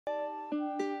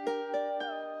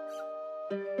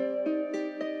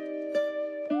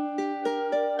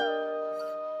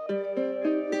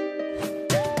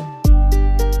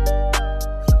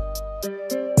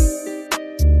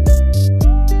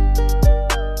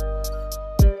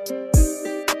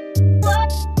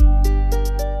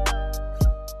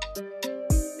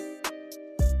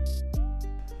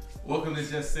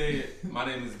Just Say It. My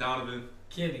name is Donovan.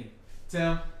 Kitty.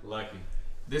 Tim. Lucky.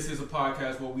 This is a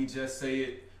podcast where we just say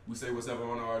it. We say what's ever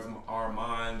on our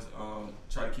minds.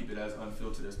 Try to keep it as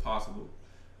unfiltered as possible.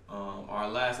 Our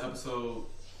last episode,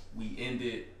 we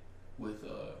ended with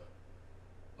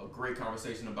a great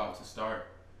conversation about to start.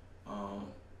 And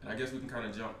I guess we can kind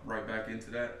of jump right back into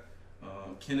that.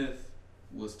 Kenneth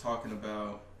was talking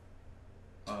about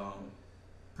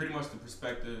pretty much the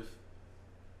perspective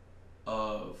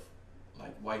of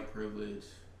like white privilege,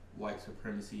 white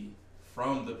supremacy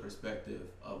from the perspective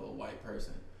of a white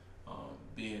person.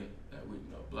 Being that we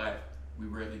black, we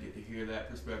rarely get to hear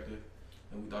that perspective,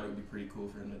 and we thought it would be pretty cool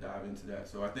for him to dive into that.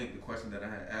 So I think the question that I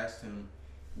had asked him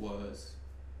was,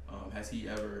 has he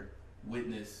ever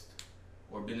witnessed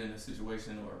or been in a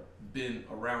situation or been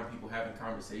around people having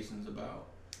conversations about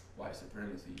white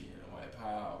supremacy and white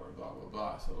power, blah blah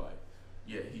blah. So like,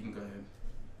 yeah, he can go ahead and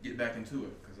get back into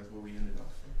it because that's where we ended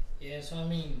up. Yeah, so I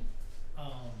mean,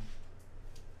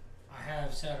 I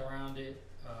have sat around it,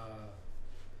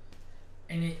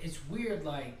 and it's weird.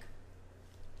 Like,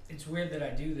 it's weird that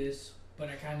I do this, but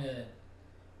I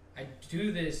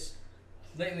do this.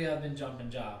 Lately, I've been jumping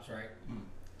jobs, right?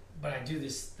 But I do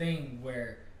this thing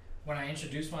where when I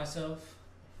introduce myself,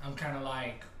 I'm kind of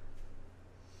like,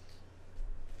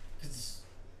 because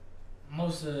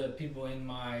most of the people in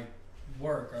my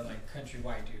work are like country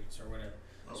white dudes or whatever.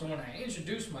 Okay. So when I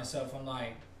introduce myself, I'm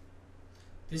like,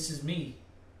 this is me.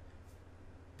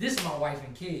 This is my wife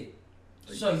and kid.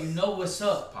 Like, so you know what's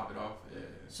up. Pop it off. Yeah.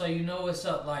 So you know what's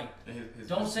up. Like,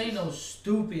 don't say no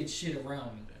stupid shit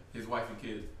around me. His wife and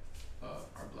kid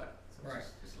are black. So right.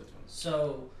 Just let you know.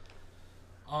 So,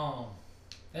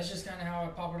 that's just kind of how I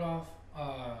pop it off.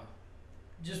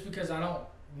 Just because I don't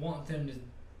want them to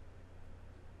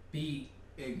be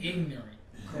ignorant.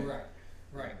 Correct.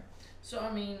 Right. So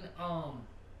I mean,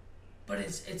 but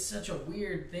it's such a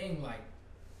weird thing. Like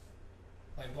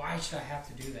why should I have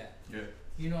to do that? Yeah.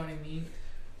 You know what I mean?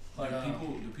 But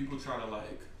do people try to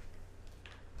like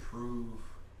prove?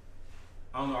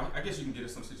 I don't know. I guess you can get in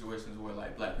some situations where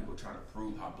like black people trying to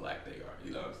prove how black they are.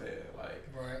 You know what I'm saying? Like,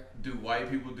 right. Do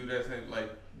white people do that same? Like,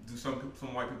 do some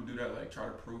white people do that? Like, try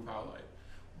to prove how like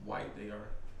white they are,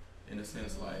 in a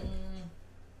sense, like.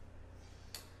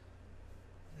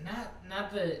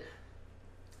 Not that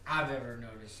I've ever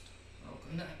noticed.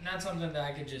 Okay. Not something that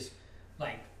I could just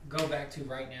like go back to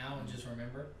right now and just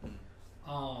remember.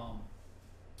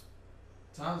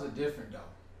 Times are different though.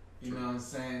 You True. know what I'm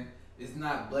saying? It's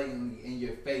not blatantly in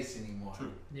your face anymore.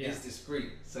 True. Yeah. It's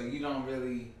discreet. So you don't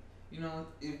really,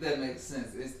 if that makes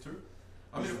sense. It's true.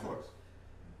 I mean, of course.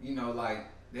 Like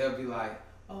they'll be like,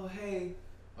 "Oh, hey,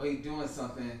 are you doing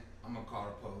something? I'm gonna call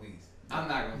the police." I'm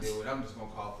not gonna deal with it. I'm just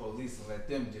gonna call police and let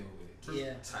them dew with it. True.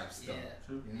 Yeah. Type stuff. Yeah.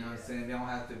 True. You know what I'm saying? They don't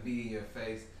have to be in your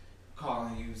face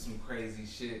calling you some crazy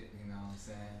shit. You know what I'm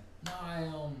saying? No,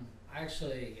 I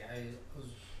was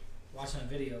watching a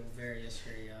video of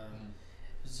yesterday.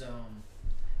 It was,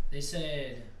 they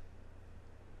said,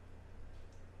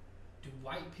 do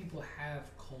white people have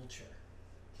culture?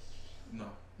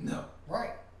 No.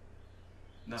 Right.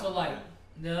 No. So like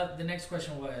the next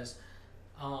question was,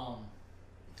 are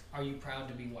you proud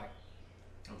to be white?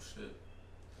 Oh shit.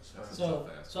 That's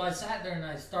So I sat there and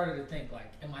I started to think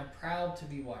like, am I proud to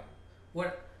be white?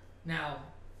 What? Now,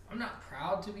 I'm not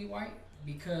proud to be white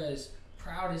because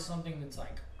proud is something that's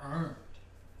like earned.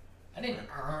 I didn't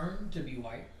earn to be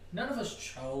white. None of us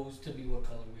chose to be what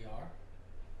color we are.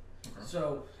 Okay.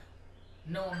 So,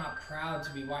 no, I'm not proud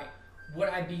to be white. Would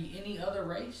I be any other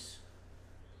race?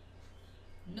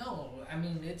 No. I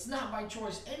mean, it's not by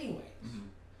choice anyways. Mm-hmm.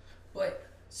 But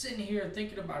sitting here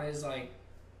thinking about it is like,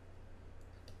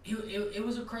 it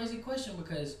was a crazy question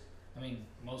because, I mean,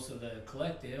 most of the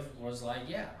collective was like,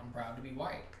 yeah, I'm proud to be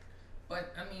white.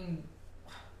 But, I mean,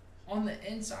 on the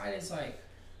inside, it's like,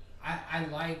 I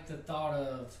like the thought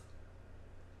of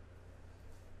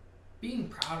being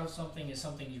proud of something is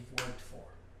something you've worked for.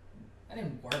 I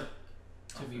didn't work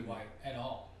to be white at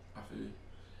all. I feel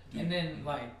you. And then,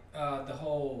 like, the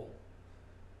whole,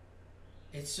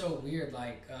 it's so weird,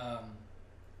 like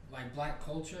black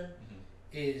culture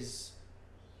is,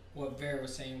 what Vera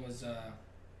was saying was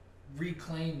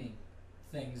reclaiming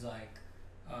things like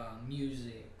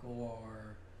music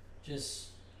or just...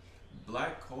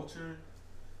 Black culture,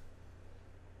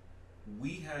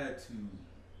 we had to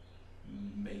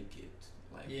make it,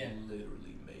 like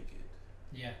literally make it.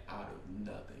 Yeah. Out of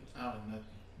nothing. Out of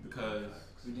nothing. Because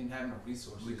we didn't have no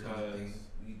resources.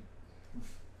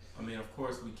 I mean, of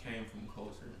course, we came from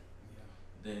culture. Yeah.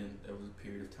 Then there was a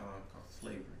period of time called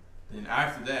slavery. Then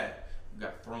after that, we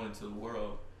got thrown into the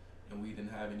world, and we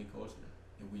didn't have any culture,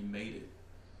 and we made it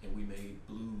and we made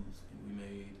blues, and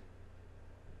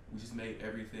we just made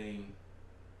everything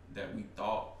that we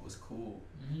thought was cool.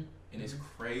 Mm-hmm. And it's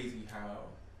crazy how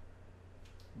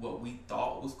what we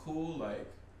thought was cool, like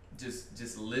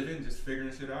just living, just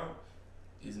figuring shit out,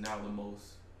 is now the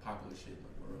most popular shit in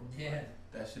the world. Yeah. Like,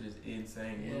 that shit is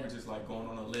insane. Yeah. We were just like going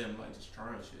on a limb, like just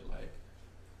trying shit, like,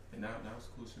 and now it's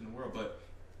the coolest shit in the world. But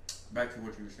back to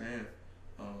what you were saying,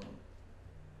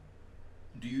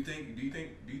 do you think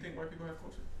white people have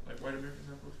culture? Like white Americans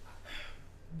have culture?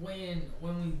 When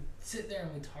we sit there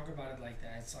and we talk about it like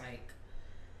that,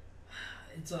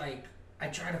 it's like I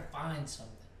try to find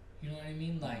something. You know what I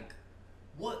mean? Like,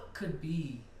 what could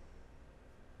be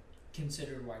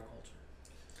considered white culture?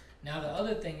 Now the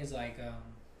other thing is like,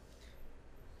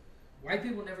 white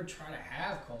people never try to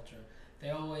have culture. They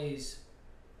always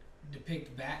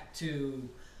depict back to,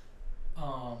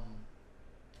 oh,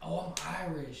 I'm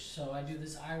Irish, so I do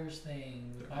this Irish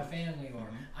thing with my family, or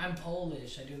I'm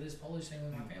Polish, I do this Polish thing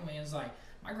with my family. And it's like,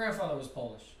 my grandfather was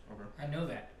Polish. Okay. I know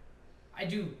that. I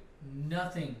do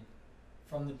nothing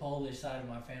from the Polish side of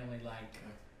my family. Like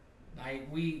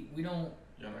we don't.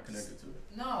 You're not connected to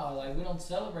it. No, like we don't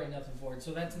celebrate nothing for it.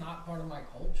 So that's not part of my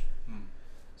culture.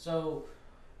 So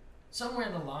somewhere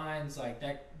in the lines, like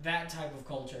that type of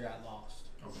culture got lost.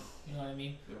 Okay. You know what I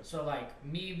mean? Yeah. So like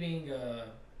me being a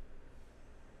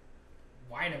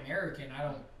white American,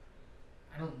 I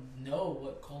don't know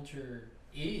what culture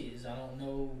is. I don't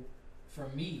know. For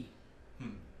me,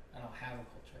 I don't have a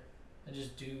culture. I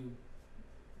just do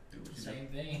the same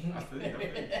thing. I feel you.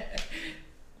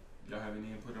 Y'all have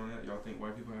any input on that? Y'all think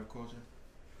white people have culture?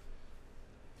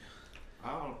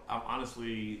 I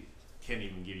honestly can't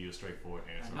even give you a straightforward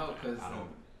answer. I know,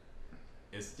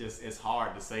 because it's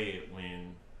hard to say it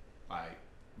when like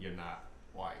you're not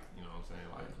white. You know what I'm saying?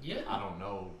 Like, yeah. I don't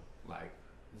know like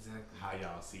exactly how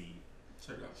y'all see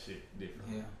Check it out. shit different.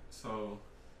 Yeah. So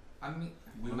I mean,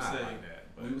 we would not say like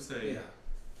that, but we would say yeah.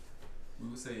 we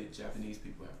would say Japanese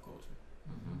people have culture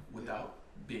without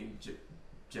being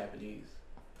Japanese.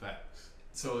 facts.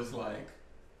 So it's like,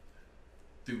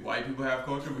 do white people have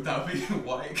culture without being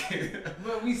white?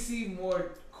 But we see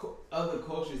more other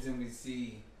cultures than we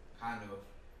see kind of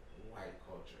white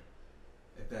culture,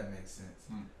 if that makes sense.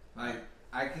 Like,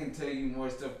 I can tell you more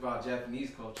stuff about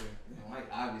Japanese culture than white,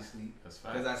 obviously, That's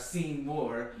facts. because I've seen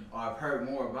more or I've heard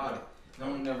more about it. No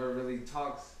one never really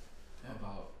talks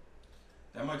about.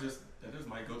 That just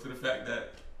might go to the fact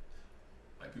that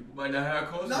white people might not have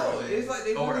culture. No, it's like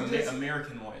they or really just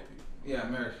American white people. yeah,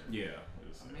 American. Yeah.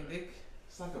 I mean,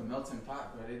 it's like a melting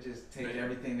pot, bro. They just take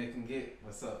everything they can get.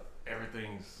 What's up?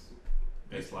 Everything's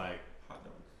it's like Hot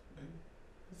dogs. Maybe.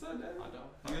 What's up, Dad? hot dog.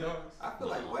 Hot dogs. I feel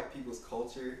like white people's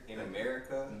culture in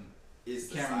America is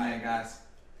Cameraman society. guys.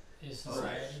 It's Oh,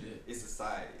 society. Shit. It's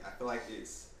society. I feel like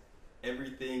it's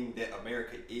everything that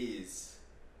America is,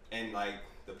 and like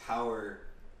the power,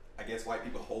 I guess, white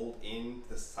people hold in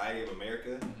the society of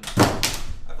America.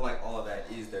 I feel like all of that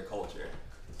is their culture.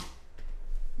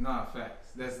 Nah, facts.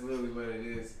 That's literally what it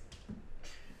is.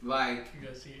 Like, You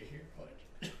gotta see it here.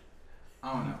 Watch.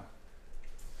 I don't know.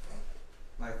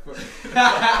 Like,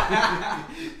 I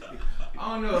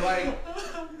don't know,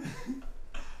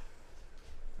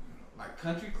 like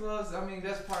country clubs. I mean,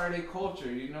 that's part of their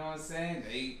culture. You know what I'm saying?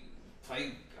 They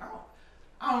play.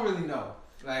 I don't really know.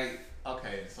 Like,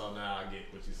 Okay, so now I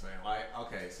get what you're saying. Like,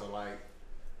 okay, so like,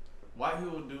 white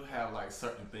people do have like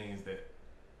certain things that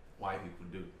white people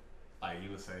do. Like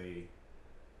you would say,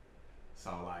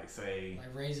 so like say,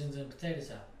 Like raisins and potato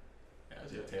salad.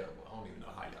 that's just terrible. I don't even know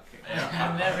how y'all came.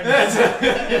 I've never done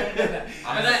that.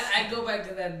 But I go back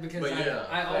to that because But yeah,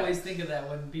 I always think of that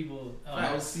when people.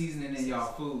 no seasoning in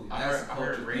y'all food. I That's heard- a I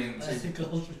heard culture thing That's too. the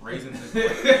culture. Raisins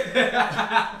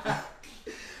and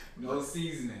No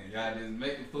seasoning. Y'all just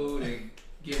make the food and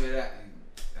give it out.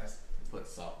 That's Put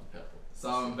salt and pepper.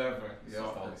 salt and pepper.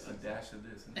 a dash of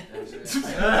this and a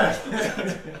dash of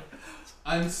that.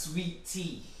 Unsweet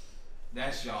tea.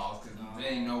 That's y'all's, because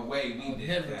there ain't no way we I'll did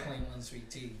never that. claim unsweet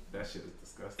tea. That shit is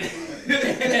disgusting.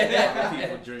 Like, how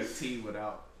people drink tea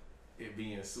without it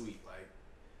being sweet. Like,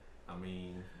 I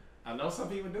mean, I know some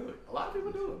people do it. A lot of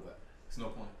people do it, but It's no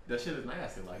point. that shit is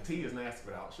nasty. Like, tea is nasty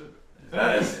without sugar.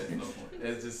 It's no point.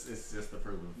 It's just the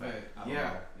proven But fact. I don't yeah,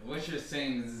 know. what you're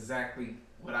saying is exactly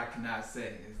what I cannot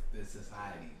say. Is the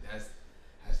society. That's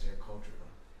their culture, bro.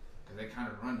 Because they kind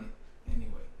of run it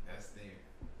anyway. That's their.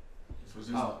 So it's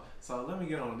just, Oh, so let me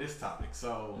get on this topic.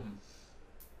 So,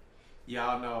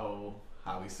 y'all know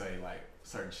how we say like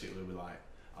certain shit. We'll be like,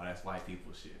 "Oh, that's white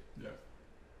people shit." Yeah.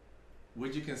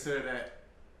 Would you consider that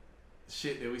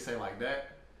shit that we say like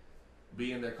that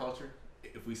be in their culture?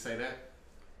 If we say that,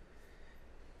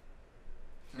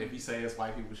 If you say it's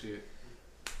white people shit.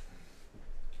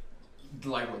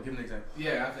 Like what? Give an example.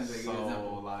 Yeah, I can take an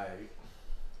example. So like,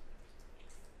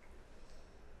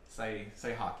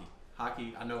 say hockey.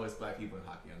 Hockey. I know it's black people in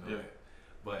hockey. I know that,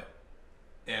 but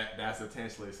that's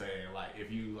intentionally saying like if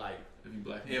you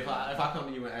black. If I come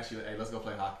to you and ask you, hey, let's go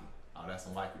play hockey. Oh, that's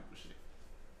some white people shit.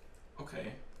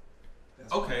 Okay.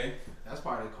 Okay. That's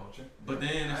part of the culture. But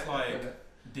then it's like,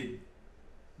 did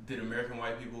American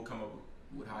white people come up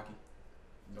with hockey?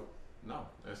 Nope. No,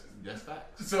 that's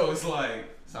facts. So it's like,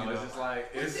 it's just like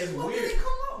it's what weird. did they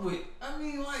come up with? I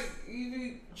mean, like you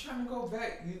be trying to go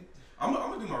back. I'm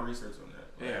gonna do my research on that.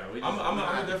 Yeah, I'm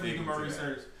gonna definitely do my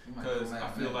research because I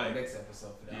feel like next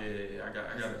episode for that. Yeah, I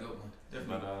got a good one.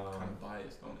 Definitely kind of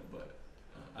biased on it, but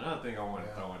another thing I want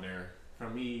to throw in there for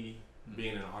me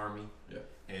being in the army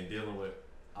and dealing with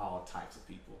all types of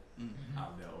people.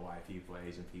 I've dealt with white people,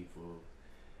 Asian people,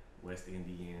 West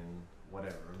Indian,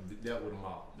 whatever. Dealt with them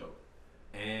all. Nope.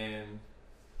 And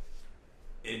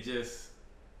it just,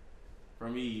 for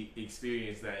me,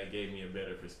 experience that it gave me a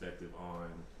better perspective on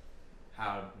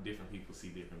how different people see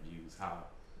different views, how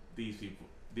these people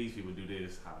do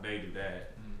this, how they do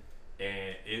that,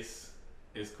 and it's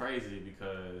crazy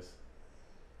because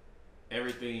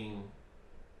everything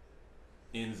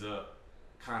ends up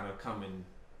kind of coming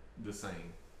the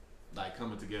same, like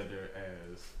coming together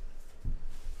as.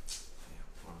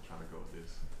 Damn, I'm trying to go with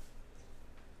this.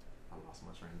 I lost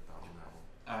my train of thought on that one.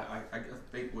 I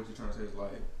think what you're trying to say is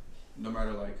like, no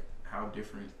matter like how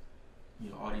different,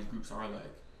 all these groups are,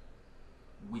 like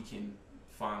we can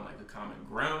find like a common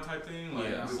ground type thing.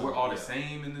 Like we're all the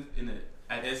same in the.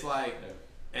 It's like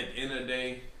at the end of the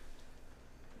day,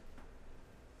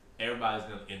 everybody's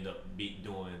gonna end up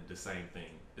doing the same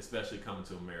thing, especially coming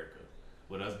to America.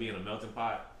 With us being a melting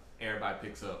pot, everybody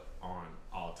picks up on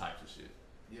all types of shit.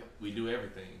 Yeah, we do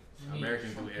everything.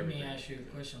 Americans do everything. Let me ask you a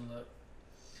question, look.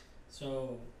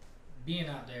 So, being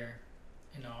out there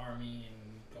in the army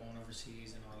and going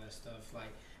overseas and all that stuff,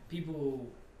 like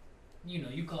people,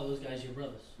 you call those guys your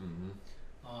brothers.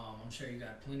 I'm sure you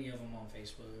got plenty of them on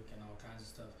Facebook and all kinds of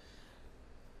stuff.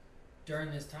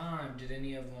 During this time, did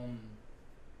any of them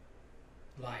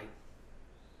like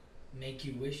make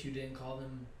you wish you didn't call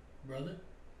them brother?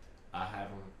 I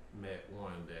haven't met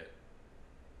one that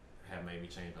have made me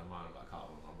change my mind about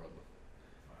calling my brother.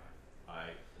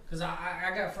 Like, cause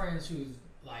I got friends who's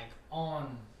like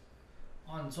on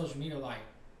social media, like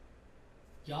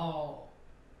y'all,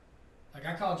 like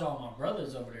I called y'all my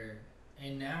brothers over there,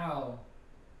 and now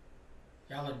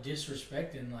y'all are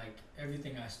disrespecting like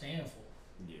everything I stand for.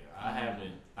 Yeah, I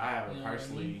haven't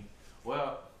personally. I mean?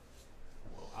 Well,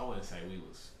 I wouldn't say we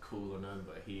was cool or nothing,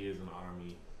 but he is in the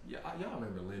army. Yeah, y'all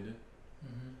remember Lyndon?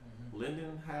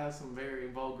 Lyndon has some very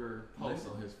vulgar posts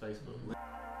on his Facebook.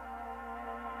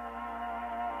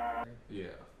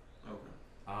 Yeah. Okay.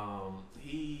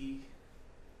 He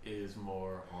is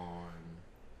more on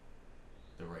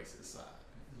the racist side.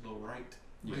 A little right.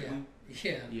 Yeah.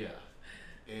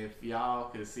 If y'all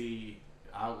could see,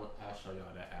 I'll show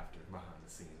y'all that after behind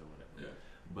the scenes or whatever. Yeah.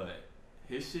 But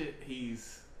his shit,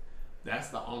 that's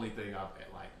the only thing I've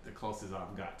like the closest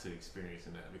I've got to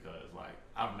experiencing that, because like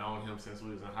I've known him since we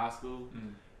was in high school,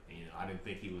 and I didn't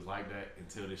think he was like that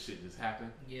until this shit just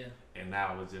happened. Yeah. And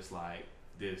now it's just like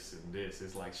this and this.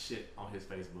 It's like shit on his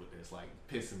Facebook that's like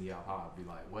pissing me off hard. I'd be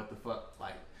like, what the fuck?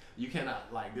 Like you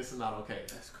cannot, like, this is not okay.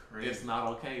 That's crazy. It's not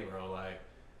okay, bro. Like,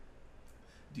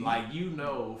 we all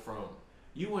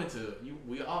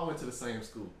went to the same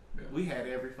school. Yeah. We had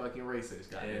every fucking race at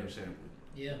goddamn Chamblee.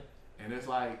 Yeah. And it's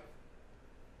like,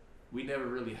 we never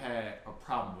really had a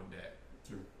problem with that.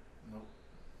 True. Nope.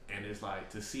 And it's like,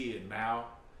 to see it now,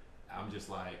 I'm just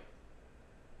like,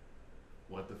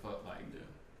 what the fuck? Like,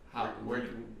 how did we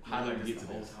get to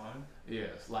this? Whole time?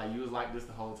 Yes, like you was like this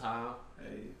the whole time.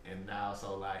 Hey. And now,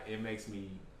 so like, it makes me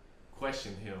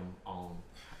question him on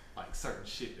like certain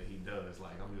shit that he does.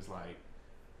 Like, I'm just like,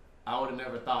 I would have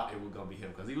never thought it was gonna be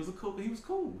him, because he was cool. Yeah.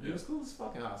 He was cool as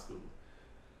fuck in high school.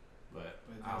 But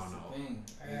I don't know. The thing.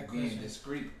 Being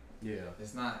discreet. Yeah.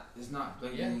 It's not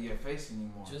blatant in your face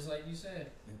anymore. Just like you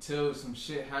said. Until some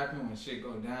shit happen, when shit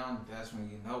go down, that's when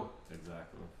you know.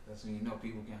 Exactly. That's when you know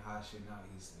people can hide shit out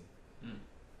easily.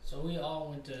 So we all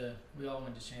went to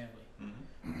Chamblee.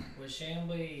 Was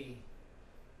Chamblee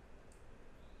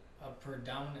a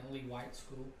predominantly white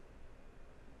school?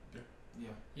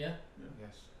 Yeah. Yeah?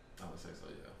 Yes. I would say so,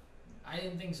 yeah. I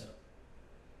didn't think so.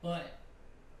 But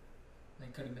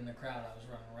it could have been the crowd I was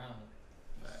running around with.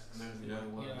 You know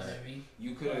what I mean?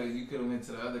 You could have went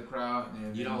to the other crowd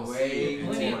and you don't way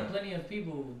plenty of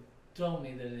people told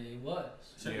me that it was.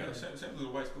 Chambly's a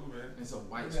white school, man. It's a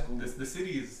white Yeah. school. The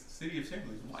city of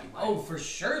Chambly is white. Oh, for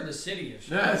sure, the city of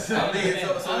Yes. Chicago. I mean, so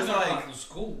I'm it's talking like- about the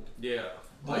school. Yeah.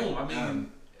 Boom. I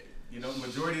mean, Like,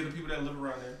 majority of the people that live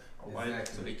around there are white,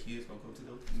 Exactly. so their kids gonna go to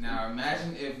those. Now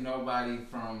imagine if nobody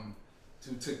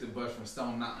who took the bus from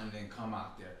Stone Mountain didn't come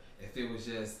out there. If it was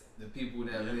just the people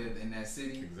that Yeah. lived in that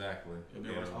city, Exactly. It'll be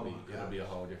It'll, a- oh be, my it'll God. be a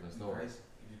whole different it'd be story. crazy.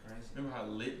 It'd be crazy. Remember how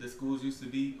lit the schools used to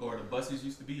be, or the buses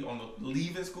used to be on the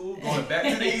leaving school, going back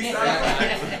to the east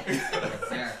side?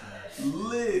 Exactly.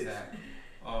 Lit. Exactly.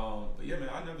 But yeah, man,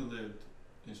 I never lived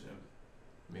in Chambly.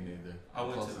 Me neither. I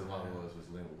went to Closest the- I was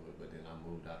Linwood, but then I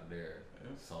moved out of there Yeah.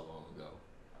 so long ago.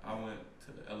 I went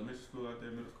to the elementary school out there,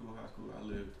 middle school, high school. I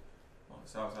lived on the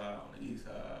south side, on the east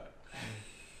side.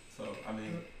 So I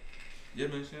mean, yeah,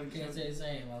 man, Chambly. Can't say the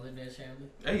same. I lived at Chambly.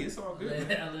 Hey, it's all good,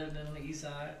 man. I lived on the east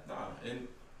side. Nah, and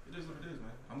it is what it is,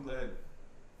 man. I'm glad.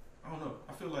 I don't know.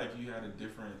 I feel like you had a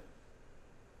different.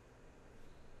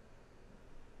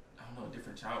 I don't know, a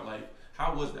different child. Like,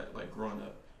 how was that? Like growing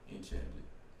up in Chambly?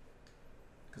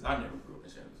 Because I never grew up in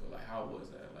Chambly. So like, how was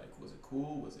that? Like, was it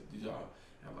cool? Did y'all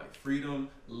have like freedom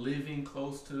living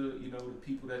close to the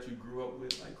people that you grew up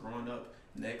with? Like growing up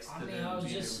next I to mean, them. I was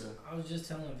being just able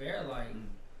telling Vera, like, to,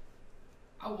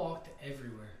 I walked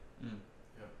everywhere. Yeah.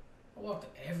 I walked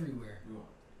everywhere. We were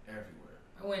everywhere.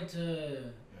 I went to.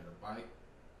 You had a bike.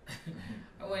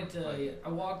 I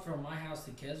walked from my house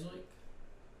to Keswick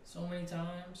so many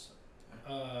times.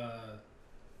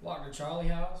 Walked to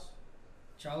Charlie's house.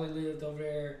 Charlie lived over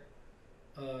there,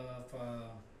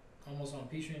 almost on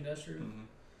Peachtree Industrial.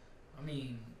 I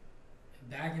mean,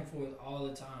 back and forth all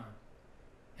the time,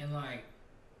 and like,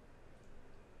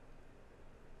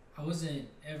 I wasn't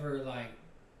ever like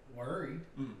worried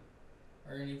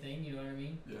or anything. You know what I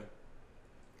mean? Yeah.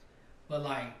 But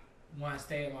like, when I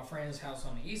stayed at my friend's house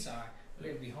on the east side, we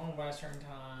had to be home by a certain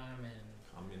time, and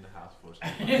I'm in the house for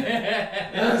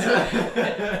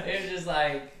it was just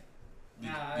like,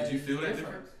 Did you feel that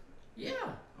different. difference? Yeah,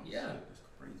 Oh, yeah, shit, that's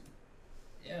crazy.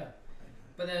 yeah.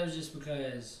 But that was just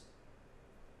because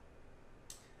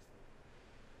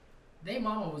they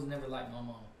mama was never like my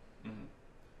mama.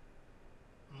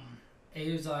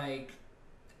 It was like,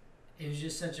 it was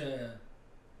just such a.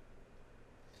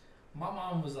 My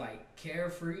mom was like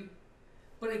carefree,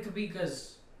 but it could be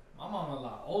because my mom a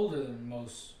lot older than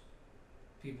most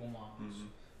people moms.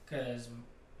 Because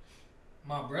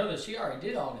my brother, she already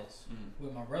did all this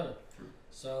with my brother. True.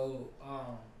 So,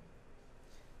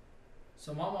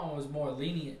 so my mom was more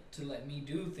lenient to let me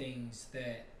do things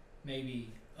that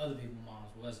maybe other people's moms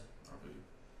wasn't. I feel you.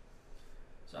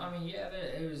 So I mean, yeah,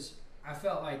 it was. I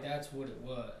felt like that's what it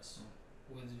was,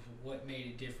 was what made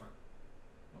it different.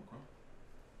 Okay.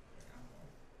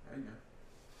 There you go.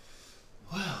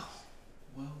 Well.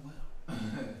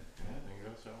 Anything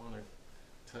else y'all want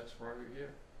to touch right here?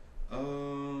 I'd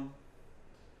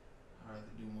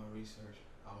rather do more research.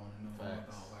 I want to know more Facts.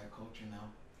 about white culture now.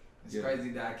 It's Yeah.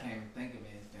 crazy that I can't even think of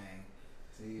anything.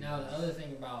 See, Now the other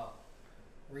thing about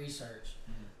research,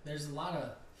 there's a lot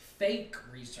of fake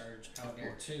research out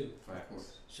there too. Of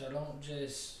course. So don't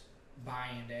just buy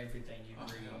into everything you Oh,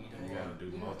 read. hell no. You gotta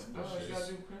do multiple no, you shit.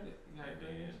 gotta do credit. You gotta And do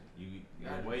then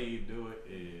gotta the way you do it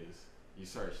is you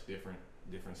search different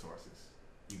sources.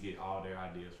 You get all their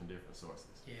ideas from different sources.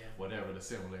 Yeah. Whatever the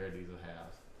similarities will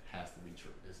have has to be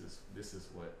true. This is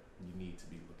what you need to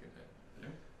be looking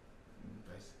at.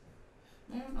 Basically.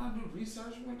 Man, when I do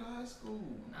research, went to high school.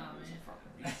 Nah, It's man.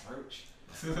 fucking research.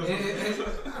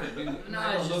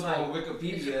 No, it's just look like on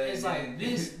Wikipedia. It's and like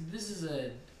then- this is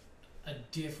a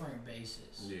different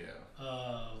basis Yeah.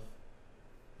 of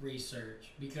research,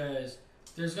 because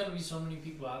there's gonna be so many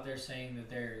people out there saying that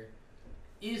there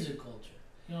is a culture.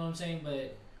 You know what I'm saying?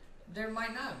 But there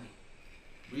might not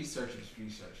be. Research is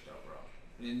research, though, bro.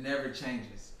 It never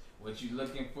changes. What you're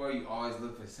looking for, you always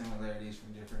look for similarities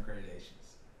from different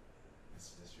gradations.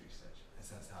 It's just research.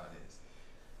 That's how it is.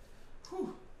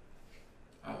 Whew.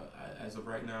 As of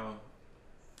right now,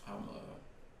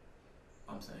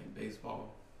 I'm saying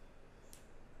baseball.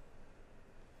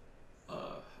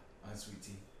 Unsweet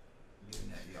Tea. Giving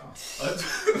that to y'all.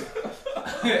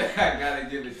 I I gotta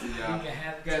give it to You y'all. can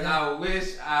have Because I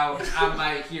wish I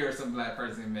might hear some black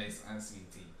person makes Unsweet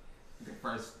Tea. The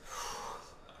first.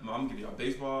 I'm gonna give y'all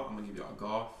baseball. I'm gonna give y'all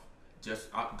golf.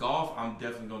 Golf, I'm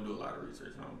definitely gonna do a lot of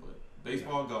research on, but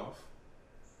baseball, golf.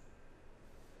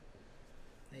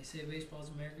 They say baseball's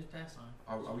America's pastime.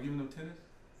 Are we giving them tennis?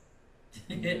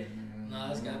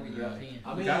 No, it's gotta be Yeah. European.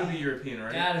 I mean, gotta be European,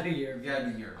 right? Gotta be You European.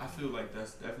 gotta be Europe. I feel like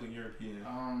that's definitely European.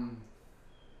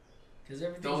 Because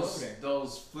everything's over there.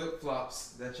 Those flip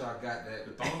flops that y'all got that.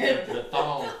 The thong. The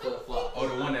thong flip flop. Oh,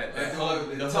 the one that The hug,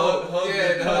 toe. the hug,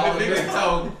 Yeah, the hug, big big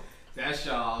toe. That's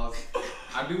y'all's.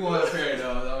 I do want a pair of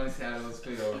those. I want to have those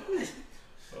pillows.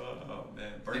 Oh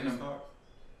man, Then them- Birkenstock.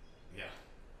 Yeah.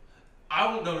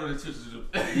 I don't know the truth.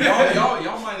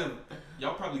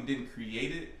 Y'all probably didn't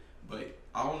create it, but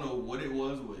I don't know what it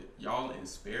was with y'all and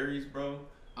Sperry's, bro.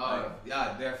 Y'all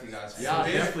definitely got Y'all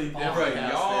Sperry's. definitely Bro,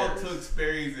 have y'all Sperry's. took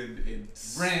Sperry's and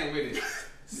Ran with it.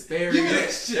 Sperry's. Give me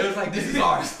that shit. It was like, this is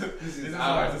ours. This is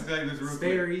ours. ours. Let's like this real quick.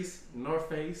 Sperry's, North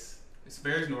Face,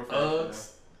 Sperry's North Face.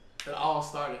 Uggs. It all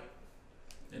started.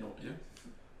 Yeah.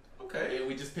 Okay. And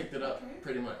we just picked it up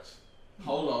pretty much.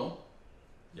 Polo.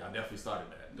 Y'all definitely started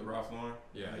that. The Ralph Lauren.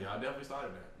 Yeah, y'all definitely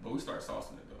started that. But we started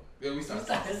saucing it though. Yeah, we started.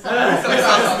 Stop. We Stop.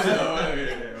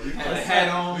 had the hat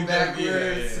on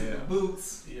backwards, yeah. the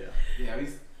boots. Yeah. Yeah,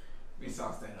 we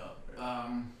sauced that up.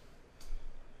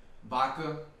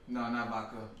 Vodka? No, not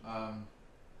vodka.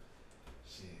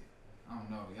 Shit, I don't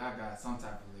know. Y'all got some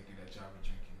type of liquor that y'all be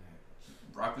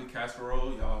drinking. Broccoli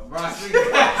casserole, y'all. Broccoli.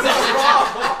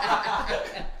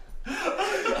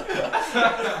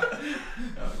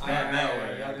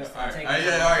 Y'all just Alright, take alright,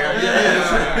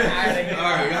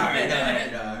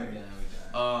 it.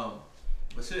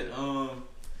 But shit,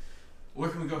 where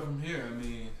can we go from here? I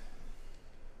mean,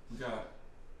 we got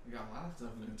a lot of stuff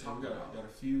we can talk got about. a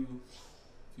few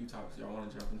topics. Y'all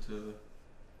want to jump into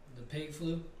The pig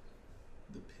flu.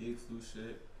 the pig flu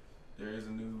shit? There is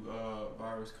a new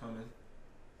virus coming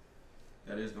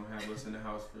that is gonna have us in the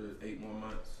house for 8 more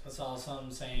months. I saw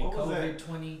something saying What was that?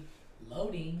 COVID-20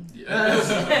 loading.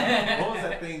 Yeah. What was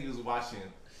that thing you was watching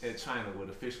in China where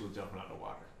the fish was jumping out the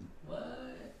water? What?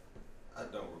 I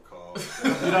don't recall.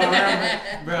 You don't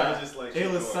remember? Bro, I just like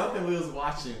it was shit something going we was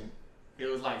watching. It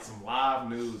was like some live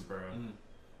news, bro. Mhm.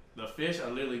 The fish are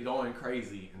literally going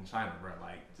crazy in China, bro.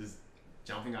 Like just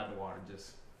jumping out the water,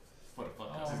 just for the fuck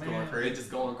of it. Oh, Just man. going crazy. It's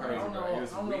just going I crazy, don't bro. know. It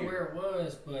was I don't know weird. where it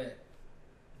was, but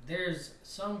there's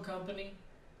some company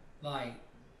like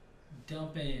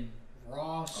dumping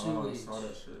raw Oh, I sewage. saw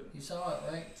that shit. You saw it,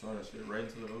 right? Saw that shit right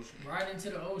into the ocean. Right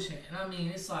into the ocean, and I mean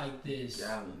it's like this.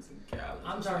 Gallons and gallons.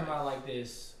 I'm talking about like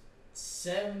this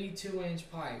 72-inch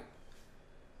pipe,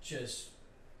 just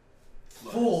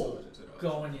Flooding full sewage into the ocean.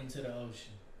 going into the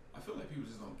ocean. I feel like people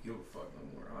just don't give a fuck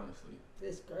no more, honestly.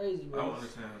 It's crazy, I don't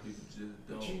understand how people just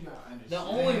But you don't. gotta understand.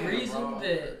 The only reason bro.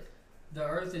 that the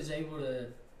Earth is able to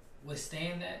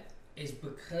withstand that is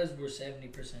because we're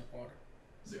 70% water.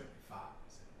 75% water.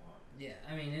 Yeah,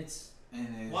 I mean it's And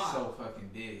it's Wow. so fucking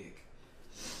big.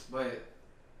 But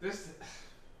this,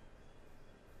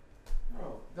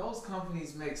 bro, those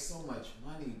companies make so much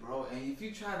money, bro. And if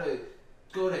you try to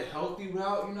go the healthy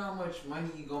route, you know how much money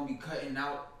you gonna be cutting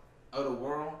out of the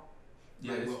world.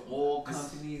 Yeah, Like it's, with oil it's-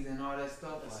 companies and all that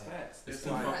stuff. That's Like, facts. it's It's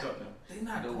too like, fucked up now. they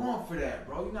not The going for that,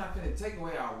 bro. You're not gonna take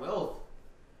away our wealth.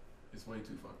 It's way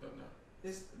too fucked up now.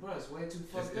 It's way too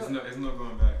It's, fucked it's up. no, it's no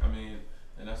going back. I mean,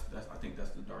 and that's I think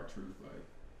that's the dark truth. Like,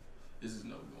 this is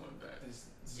no going back. It's-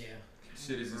 yeah.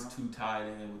 Shit is just too tied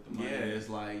in with the money. yeah, it's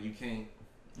like you can't.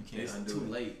 you can't It's undo too it.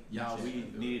 late, You y'all. can't We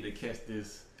undo needed to catch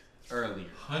this earlier.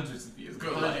 Hundreds of years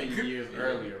ago. Hundred like, years yeah.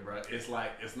 earlier, bro. It's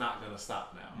like it's not gonna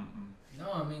stop now. Mm-mm.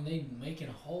 No, I mean they making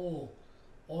whole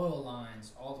oil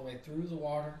lines all the way through the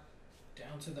water,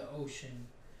 down to the ocean,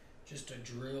 just to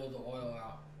drill the oil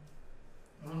out.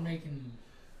 We're making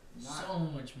so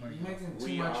much money. You're making too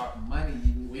We much are- money.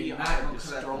 We You're are not gonna cut out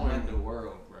the destroying money. the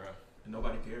world, bro. And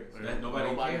nobody cares.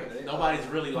 Nobody cares. Nobody's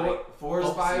really like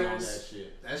Forest focusing on fires. that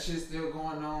shit. That shit's still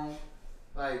going on.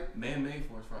 Like Man-made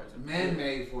forest fires.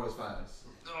 man-made forest fires.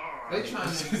 They trying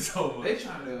to so much. they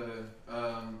trying to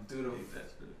do Hate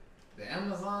that shit. the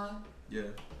Amazon. Yeah.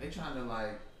 They trying to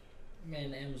like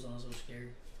Man, Amazon's so scary.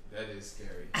 that is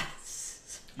scary.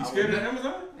 You scared of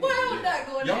Amazon? Well, I'm not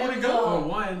going Y'all to wanna go? Amazon. For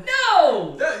one,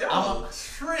 No! That, y'all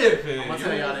tripping. I'm gonna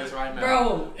tell y'all this right now.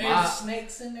 Bro, My- there's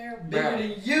snakes in there bigger Bruh.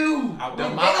 than you. I They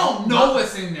don't don't know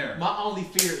what's in there. My only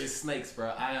fear is snakes, bro.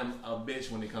 I am a bitch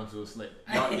when it comes to a snake.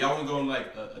 Y'all want to go on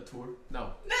like a tour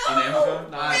No, in Amazon?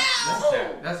 no. That's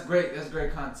cap. That's great. That's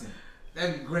great content.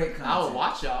 That'd be great content. I would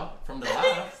watch y'all from the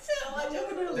live.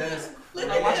 That is Look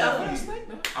I watch out for at the snake,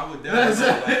 man. I would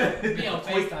definitely like Be on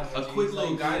FaceTime a with you. quick He's little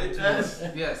like, guided tour. Yes.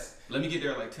 Yes. Let me get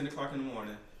there at like 10 o'clock in the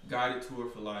morning. Guided tour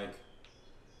for like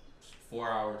 4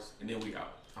 hours, and then we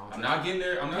out. I'm not getting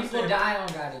there. I'm not People saying die on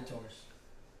guided tours.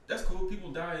 that's cool.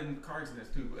 People die in car accidents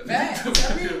too. But Facts.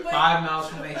 I mean, but 5 miles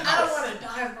from their I don't house. want to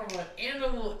die from an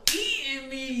animal eating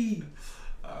me.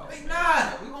 Oh, They man.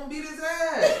 not. We gonna beat his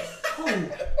ass. Who?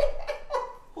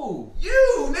 Who?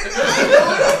 You, nigga. I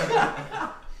ain't doing it.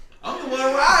 I'm the one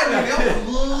riding.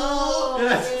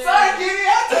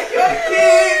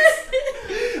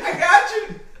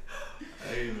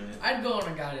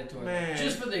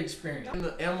 experience. In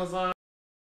the Amazon.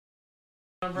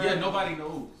 Bro. Yeah, nobody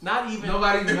knows. Not even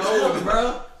Nobody knows,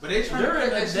 bro. But they trying to during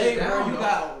cut the that day, shit bro. down. You though.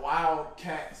 got wild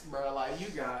cats, bro. Like you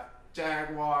got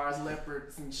jaguars,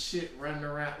 leopards, and shit running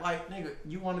around. Like nigga,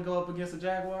 you want to go up against a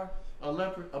jaguar, a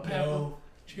leopard, a panther? No.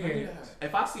 Yeah.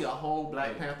 If I see a whole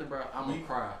black panther, bro, I'm gonna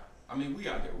cry. I mean, we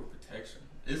out there with protection.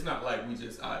 It's not like we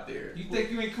just out there. You think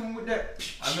you ain't coming with that?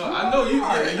 I know you.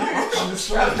 Yeah, I'm just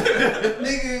trying.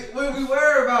 Nigga, what we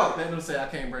worry about? Let them say I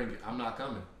can't bring it. I'm not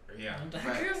coming. yeah.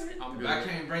 Right. I'm If good. I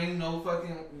can't bring no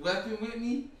fucking weapon with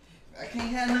me, I can't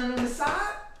have nothing on the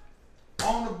side,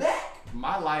 on the back,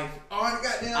 My life. on the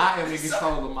goddamn. I am in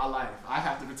control of my life. I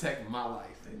have to protect my life.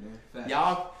 Facts.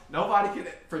 Y'all, nobody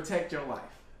can protect your life.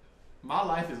 My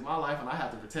life is my life, and I have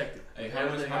to protect it. Hey,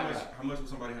 Everything I got. how much would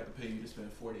somebody have to pay you to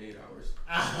spend 48 hours?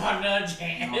 Oh, no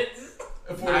chance.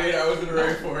 48 hours in the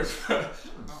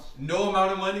rainforest. No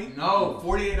amount of money? No.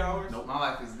 48 hours? Nope. My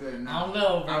life is good I now. don't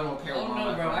know, bro. I'm okay I with don't my know,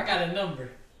 life bro. right I got a number.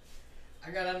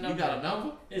 I got a number. You got a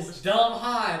number? It's dumb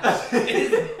high.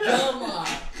 It's dumb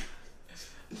high.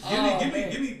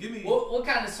 Give me. What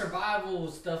kind of survival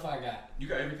stuff I got? You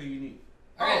got everything you need.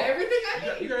 I got everything I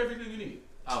need. You got everything you need.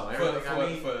 Oh, everything I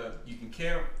need. For you can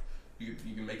camp. You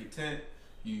can make a tent.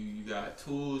 You got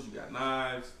tools. You got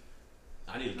knives.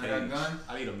 I need a I got a cage. gun.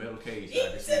 I need a metal cage that I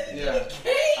can sleep in. Yeah.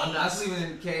 I'm I'm not sleeping in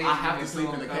the cage. I have to nigga, sleep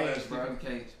so in the I'm cage, sleep bro. in the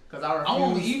cage. because I refuse. I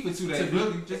won't eat for 2 days. to be-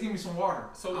 Really, just give me some water.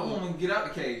 So- I won't even get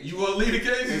out the cage. You want to leave the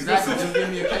cage? Exactly. Just give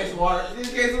me a case of water. In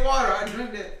case of water, I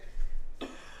drink that.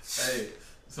 Hey,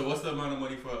 so what's the amount of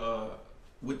money for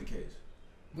with the cage?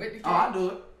 With the Oh, I do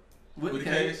it with, With the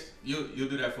cage. you'll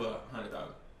do that for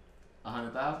 100,000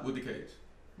 100,000. with the cage.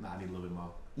 Nah, I need a little bit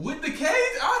more. With the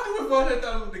cage, I'll do it for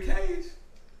 100,000 with the cage.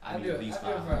 I need do at it. least I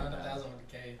do it for 500,000. 100,000 with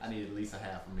the cage. I need at least a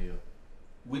half a meal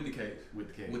With the cage. with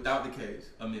the cage. Without the cage,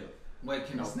 a meal. Wait,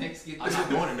 can No. the snakes get I'm through? not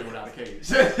going in there without a cage.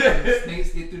 Can the snakes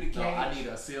get through the cage? No, I need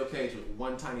a sealed cage with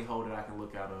one tiny hole that I can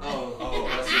look out of. Oh,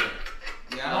 that's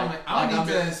it. yeah. I don't I'm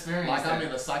need to in- experience Like that. I'm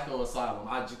in a psycho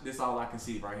asylum. This all I can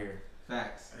see right here.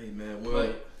 Facts. Hey man,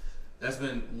 well, that's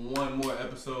been one more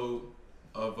episode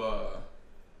of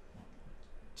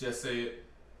Just Say It.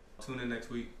 Tune in next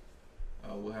week.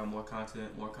 We'll have more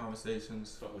content, more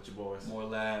conversations, Fuck with your boys. more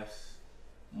laughs,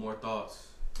 more thoughts.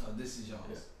 This is y'all.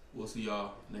 Yeah. We'll see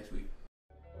y'all next week.